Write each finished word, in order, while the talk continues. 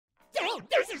Oh,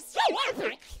 this is so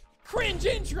epic! Cringe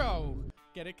intro!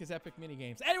 Get it? Because epic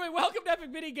minigames. Anyway, welcome to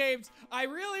Epic Minigames. I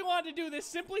really wanted to do this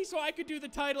simply so I could do the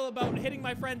title about hitting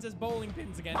my friends as bowling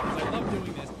pins again, because I love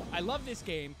doing this. I love this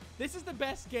game. This is the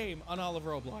best game on all of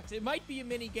Roblox. It might be a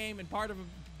mini game and part of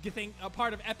a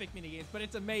part of epic minigames, but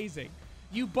it's amazing.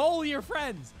 You bowl your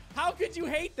friends. How could you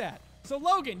hate that? So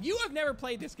Logan, you have never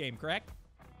played this game, correct?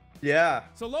 Yeah.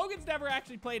 So Logan's never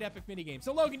actually played epic minigames.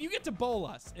 So Logan, you get to bowl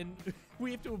us, and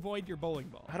we have to avoid your bowling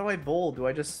ball. How do I bowl? Do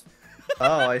I just...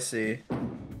 Oh, I see. Oh,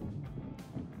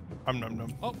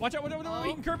 watch out,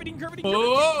 he can curve it,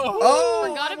 Oh,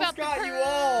 forgot about the curve. You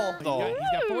all. He's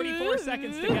got 44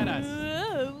 seconds to get us.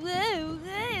 Whoa.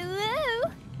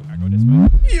 Alright, go this way.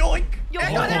 Yoink!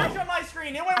 I got Ash on my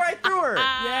screen. It went right through her.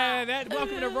 Yeah,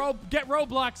 welcome to Get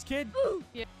Roblox, kid.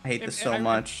 Yeah. I hate this so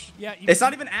much. Yeah, it's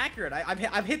not even accurate.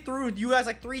 I've hit through you guys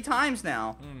like 3 times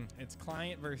now. It's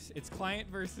client versus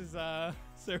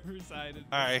server side.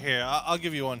 All right, here. I'll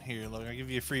give you one here. Look, I'll give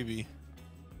you a freebie.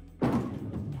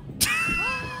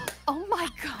 Oh my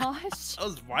gosh. That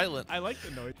was violent. I like the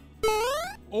noise.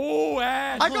 Oh,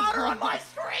 Ash! I got her on my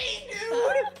screen,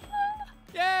 dude.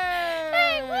 Yay!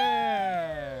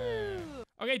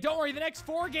 Okay, don't worry. The next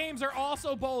 4 games are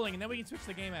also bowling, and then we can switch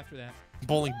the game after that.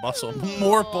 Bowling bustle.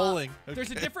 More bowling. Okay. There's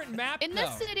a different map In the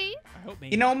city. I hope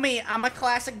maybe. You know me. I'm a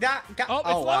classic guy. Oh, it's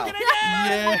Logan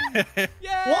Yeah. again!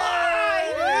 Yeah!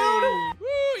 Why, Woo!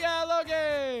 Yeah,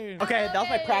 Logan! Okay, that was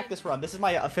my practice run. This is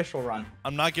my official run.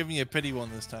 I'm not giving you a pity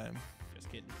one this time. Just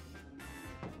kidding.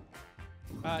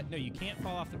 No, you can't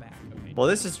fall off the back. Okay. Well,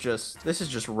 this is just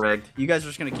rigged. You guys are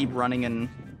just gonna keep running in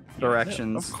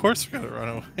directions. Of course we're gonna run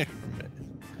away from it.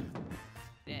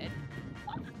 Dead.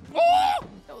 Oh!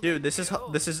 Dude, this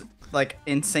is like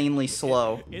insanely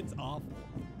slow. It's awful.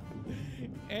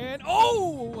 And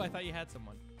oh, I thought you had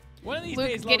someone. One of these Luke's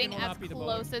days, Logan getting will as not be the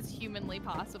bowler. close as humanly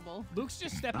possible. Luke's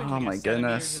just stepping. Oh my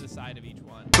goodness. to the side of each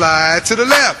one. Slide to the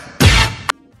left.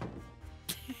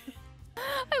 I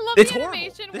love It's the horrible.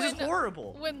 animation This is when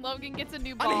horrible. when Logan gets a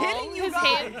new ball. I'm hitting you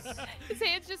guys. His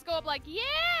hands just go up like, yeah.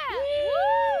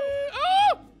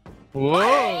 Oh! Whoa!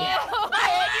 I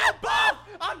hit you both.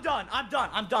 I'm done. I'm done.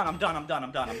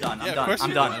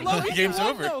 Logan, Game's you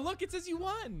won, over. though. Look, it says you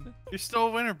won. You're still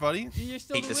a winner, buddy. You're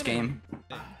still Hate the this winner. game.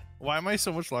 Why am I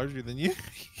so much larger than you?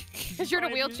 Because you're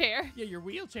in a wheelchair. Yeah, your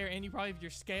wheelchair, and you probably have your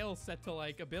scale set to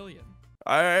like 1 billion.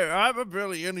 I'm a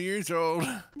billion years old.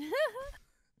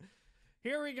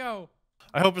 Here we go.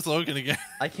 I hope it's Logan again.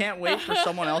 I can't wait for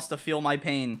someone else to feel my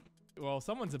pain. Well,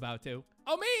 someone's about to.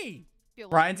 Oh, me!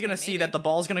 Brian's gonna see that the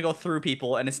ball's gonna go through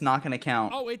people and it's not gonna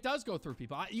count. Oh, it does go through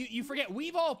people. You forget,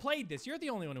 we've all played this. You're the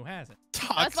only one who hasn't.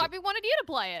 That's why we wanted you to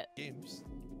play it. Games.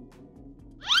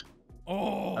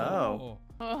 Oh.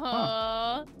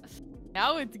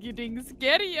 Now it's getting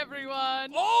scary,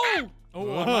 everyone. Oh!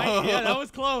 Oh, yeah, that was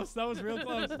close. That was real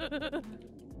close.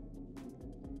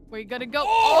 Where you gonna go?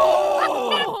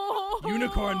 Oh!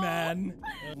 Unicorn man.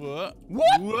 What?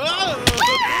 What? Whoa!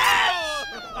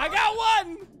 I got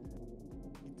one!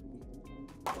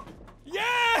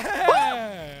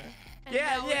 Yeah! And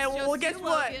Yeah, now yeah. it's Well, just guess you,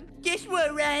 what? Logan. Guess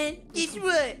what, Ryan? Guess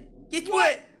what? Guess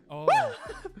what? Oh.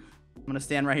 I'm gonna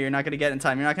stand right here. You're not gonna get in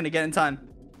time. You're not gonna get in time.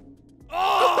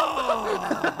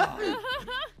 Oh!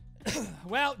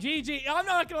 Well, GG, I'm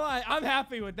not gonna lie. I'm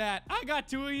happy with that. I got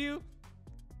 2 of you.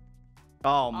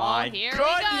 Oh my here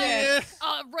goodness! we go.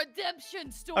 A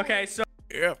redemption story. Okay, so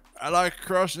Yep, I like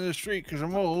crossing the street because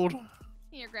I'm old.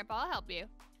 Here, Grandpa, I'll help you.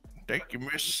 Thank you,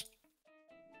 miss.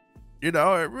 You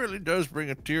know, it really does bring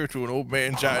a tear to an old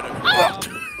man's eye.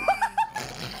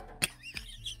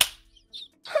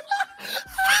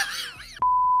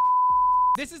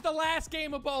 This is the last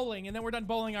game of bowling, and then we're done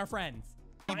bowling our friends.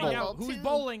 Bowl Now, who's two.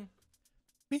 bowling?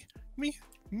 Me.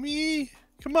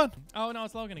 Come on. Oh, no,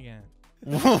 it's Logan again.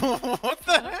 What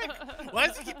the heck? Why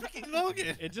does he keep picking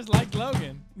Logan? It just liked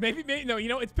Logan. Maybe, no, you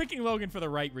know, it's picking Logan for the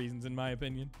right reasons, in my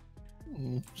opinion.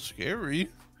 Scary.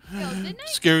 Didn't I?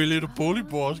 Scary little bowling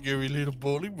ball. Scary little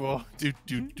bowling ball. Do.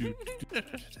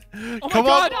 Oh Come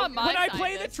my on. God! On my When I side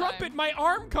play the this trumpet, time. my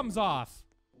arm comes off.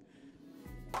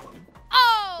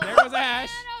 Oh! There goes Ash.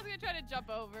 Man, I was gonna try to jump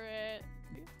over it.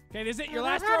 Okay, this is it. Your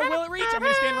last throw. Will it reach? I'm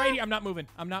gonna stand right here. I'm not moving.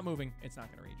 It's not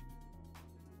gonna reach.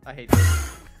 I hate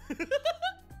this.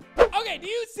 Okay, do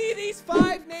you see these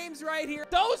 5 names right here?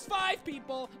 Those 5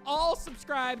 people all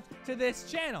subscribed to this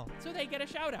channel, so they get a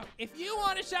shout out. If you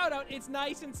want a shout out, it's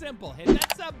nice and simple. Hit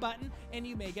that sub button, and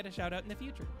you may get a shout out in the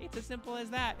future. It's as simple as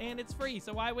that, and it's free,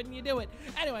 so why wouldn't you do it?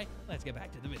 Anyway, let's get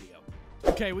back to the video.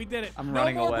 Okay, we did it. I'm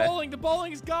running no more away. bowling. The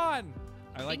bowling is gone.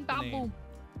 I like Bing, the bop, name. boom.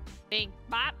 Bing,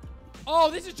 bop.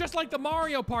 Oh, this is just like the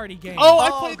Mario Party game. Oh, I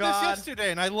Oh, played God. this yesterday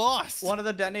and I lost. One of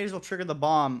the detonators will trigger the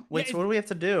bomb. Wait, Yeah, so what do we have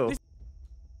to do? this-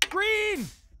 green.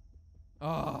 Oh.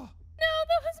 No,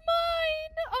 that was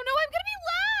mine. Oh no, I'm gonna be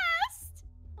last.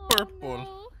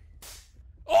 Purple.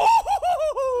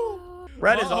 Oh.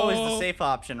 Red is always the Uh-oh. safe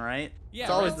option, right? Yeah,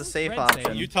 it's always red- the safe red's option.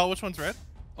 safe. You tell which one's red?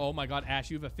 Oh my God,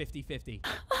 Ash, you have a 50-50.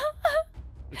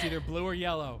 It's either blue or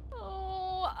yellow.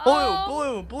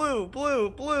 Blue.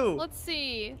 Let's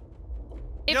see.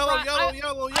 If Yellow, Ry- yellow, I-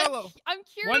 yellow, yellow. I'm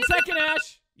curious. 1 second,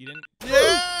 Ash. You didn't.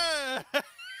 Yeah.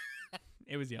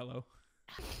 It was yellow.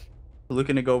 Blue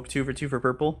gonna go 2 for 2 for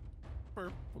purple.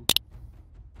 Purple.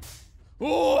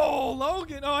 Oh,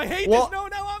 Logan. Oh, I hate Well- this. No,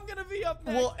 now I'm gonna be up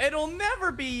next. Well, it'll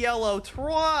never be yellow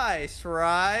twice, I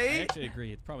right? actually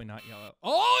agree. It's probably not yellow.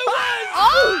 Oh, it was.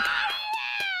 Oh, yeah,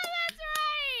 that's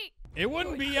right. It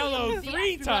wouldn't be yellow Yeah, 3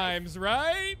 right. times,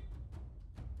 right?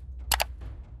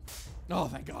 Oh,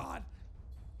 thank God.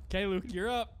 Okay, Luke, you're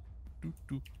up. Do,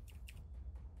 do.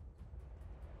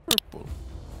 Purple.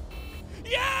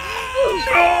 Yeah!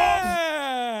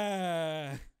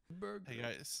 Hey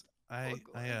guys, I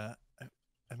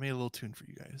made a little tune for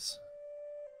you guys.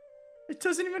 It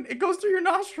doesn't even. It goes through your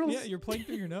nostrils. Yeah, you're playing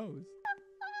through your nose.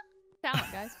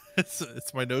 Talent, guys.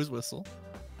 It's my nose whistle.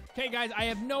 Okay, guys, I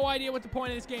have no idea what the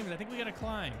point of this game is. I think we gotta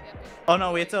climb. Oh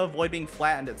no, we have to avoid being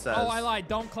flattened. It says. Oh, I lied.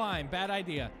 Don't climb. Bad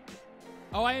idea.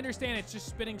 Oh, I understand. It's just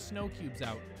spitting snow cubes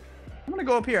out. I'm gonna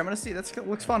go up here. I'm gonna see. That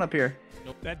looks fun up here.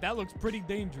 That looks pretty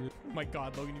dangerous. Oh my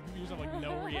God, Logan, you give yourself like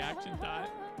no reaction time.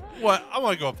 What? I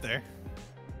want to go up there.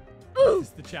 Is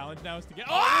the challenge now is to get.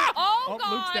 Oh! Oh, Luke's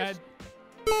gosh. dead.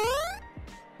 No.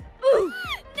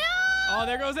 Oh,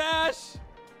 there goes Ash.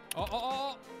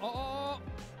 Oh.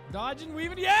 Dodging,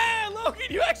 weaving. Yeah, Logan,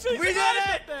 you actually We did survived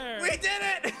it! up there. We did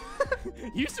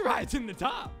it! You survived in the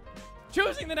top.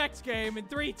 Choosing the next game in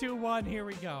 3, 2, 1. Here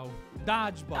we go.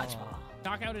 Dodgeball.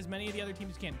 Knock out as many of the other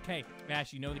teams as you can. Okay,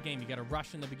 Ash, you know the game. You got to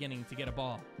rush in the beginning to get a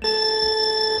ball.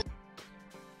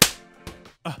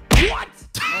 What?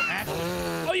 Oh, Ash.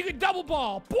 Oh, you can double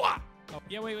ball. Bwah! Oh,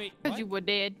 yeah, wait. Because What? you would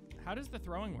did. How does the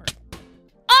throwing work?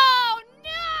 Oh no!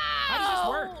 How does this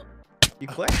work? You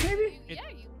click maybe? Yeah,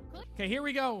 you click. Okay, here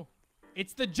we go.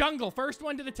 It's the jungle. First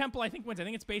one to the temple, I think, wins. I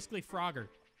think it's basically Frogger.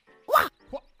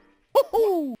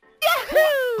 Yahoo!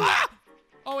 Ah!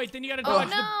 Oh, wait, then you gotta dodge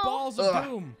the no. balls of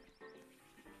doom.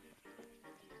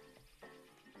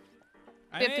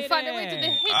 We have to find our way to the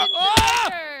hidden Ah!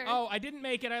 treasure. Oh, I didn't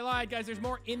make it. I lied, guys. There's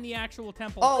more in the actual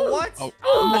temple. Oh, what? Oh.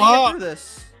 How do you get through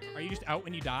this? Are you just out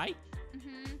when you die?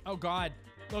 Mhm. Oh, God.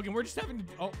 Logan, we're just having...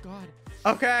 Oh, God.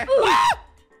 Okay. Ah!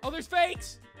 Oh, there's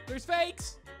fakes. There's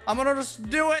fakes. I'm gonna just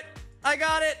do it. I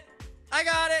got it.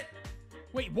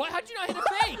 Wait, what? How'd you not hit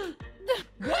a fake?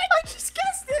 What? I just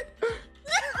guessed it.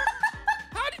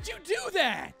 How did you do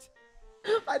that?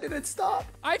 I didn't stop.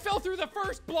 I fell through the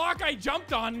first block I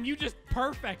jumped on, and you just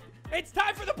perfect. It's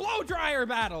time for the blow dryer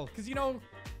battle, because, you know,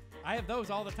 I have those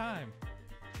all the time.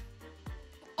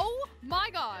 Oh my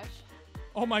gosh.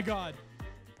 Oh, my God.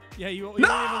 Yeah, you only No!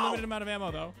 have a limited amount of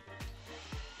ammo, though.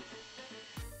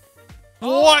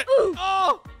 What?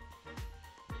 Oh!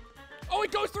 Oh,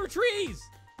 it goes through trees.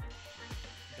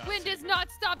 Wind does not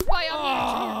stop by on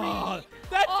Oh,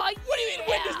 that's, Oh, what do you mean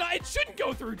wind does yeah. not? It shouldn't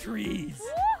go through trees.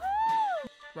 Woohoo!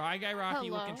 Ryguyrocky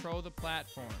will Hello. control the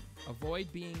platform.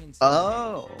 Avoid being inside.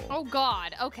 Oh. Oh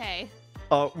God. Okay.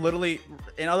 Oh, literally.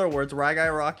 In other words,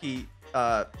 ryguyrocky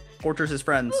tortures his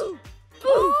friends.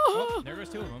 Oh, there goes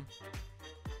 2 of them.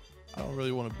 I don't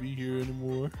really want to be here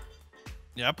anymore.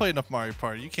 Yeah, I played enough Mario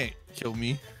Party. You can't kill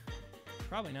me.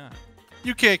 Probably not.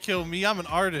 You can't kill me. I'm an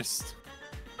artist.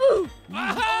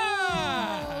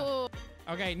 Aha! Oh.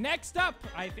 Okay, next up,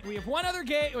 I think we have one other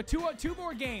game, or two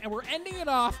more games, and we're ending it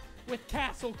off with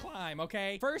Castle Climb.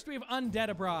 Okay. First, we have Undead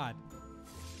Abroad.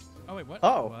 Oh wait, what?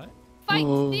 Oh. What? Fight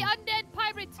Ooh. the undead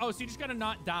pirates. Oh, so you just gotta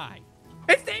not die.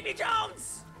 It's Davy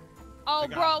Jones. Oh,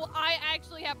 got bro, I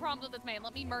actually have problems with this man.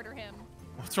 Let me murder him.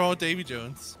 What's wrong with Davy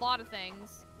Jones? A lot of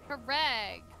things.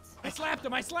 Correct. I slapped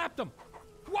him.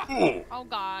 Wha- Oh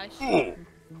gosh.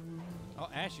 Oh,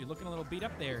 Ash, you're looking a little beat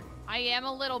up there. I am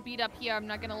a little beat up here. I'm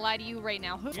not gonna lie to you right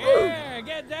now. Yeah,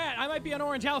 get that. I might be on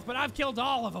orange health, but I've killed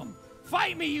all of them.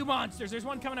 Fight me, you monsters. There's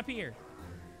one coming up here.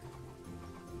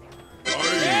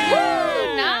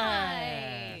 Yeah!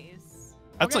 Nice.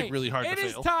 That's Okay, like really hard to It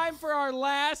is fail. time for our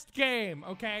last game,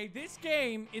 okay? This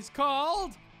game is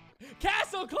called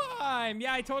Castle Climb.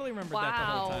 Yeah, I totally remembered that the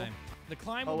whole Wow. time. The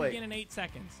climb Oh, will wait. begin in 8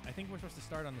 seconds. I think we're supposed to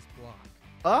start on this block.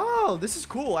 Oh, this is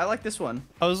cool. I like this one.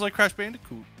 I was like Crash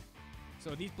Bandicoot.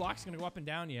 So these blocks are going to go up and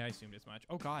down? Yeah, I assumed as much.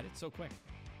 Oh, God, it's so quick.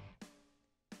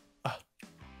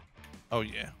 Oh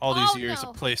yeah, all these Oh, years no.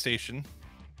 of PlayStation.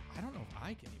 I don't know if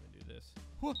I can even do this.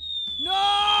 No!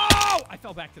 I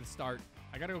fell back to the start.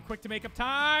 I gotta go quick to make up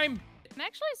time. I'm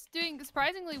actually doing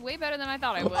surprisingly way better than I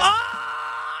thought I would.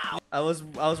 Ah! I was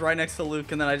right next to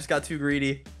Luke, and then I just got too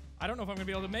greedy. I don't know if I'm gonna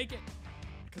be able to make it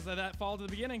because of that fall to the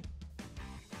beginning.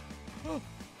 Oh,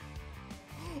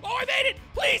 I made it!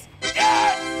 Please!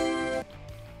 Yes!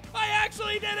 I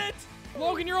actually did it!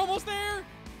 Logan, you're almost there.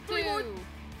 3 more.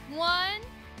 1.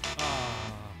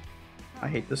 I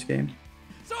hate this game.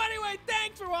 So anyway,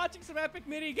 thanks for watching some epic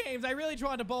mini games. I really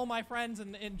tried to bowl my friends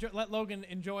and let Logan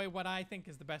enjoy what I think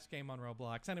is the best game on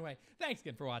Roblox. Anyway, thanks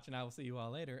again for watching. I will see you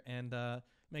all later, and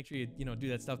make sure you do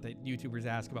that stuff that YouTubers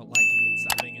ask about liking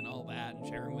and subbing and all that and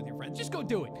sharing with your friends. Just go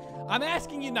do it. I'm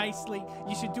asking you nicely.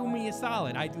 You should do me a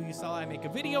solid. I do you solid. I make a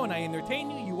video and I entertain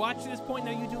you. You watch to this point,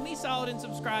 now you do me solid and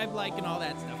subscribe, like, and all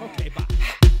that stuff. Okay, bye.